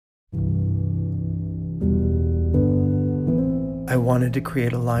I wanted to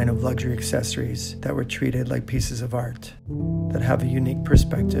create a line of luxury accessories that were treated like pieces of art, that have a unique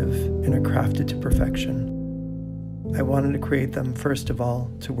perspective and are crafted to perfection. I wanted to create them, first of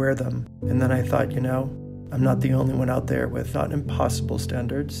all, to wear them, and then I thought, I'm not the only one out there with not impossible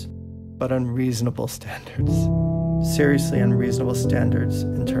standards, but unreasonable standards. Seriously unreasonable standards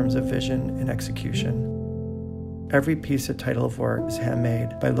in terms of vision and execution. Every piece of Title of Work is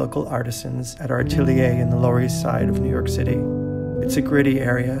handmade by local artisans at our atelier in the Lower East Side of New York City. It's a gritty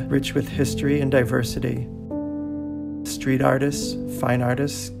area, rich with history and diversity. Street artists, fine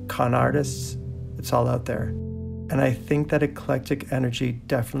artists, con artists, it's all out there. And I think that eclectic energy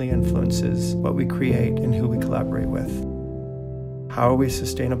definitely influences what we create and who we collaborate with. How are we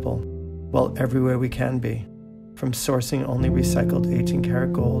sustainable? Well, everywhere we can be. From sourcing only recycled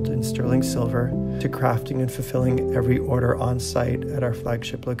 18-karat gold and sterling silver to crafting and fulfilling every order on site at our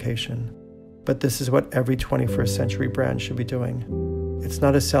flagship location. But this is what every 21st century brand should be doing. It's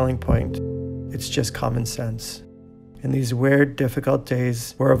not a selling point, it's just common sense. In these weird, difficult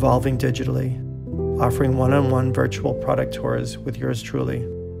days, we're evolving digitally, offering one-on-one virtual product tours with yours truly.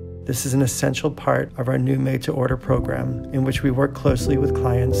 This is an essential part of our new made-to-order program, in which we work closely with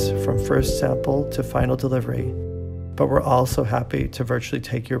clients from first sample to final delivery. But we're also happy to virtually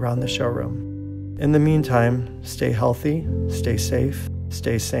take you around the showroom. In the meantime, stay healthy, stay safe,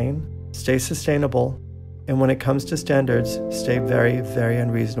 stay sane, stay sustainable, and when it comes to standards, stay very, very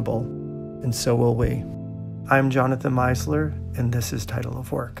unreasonable. And so will we. I'm Jonathan Meisler, and this is Title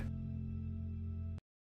of Work.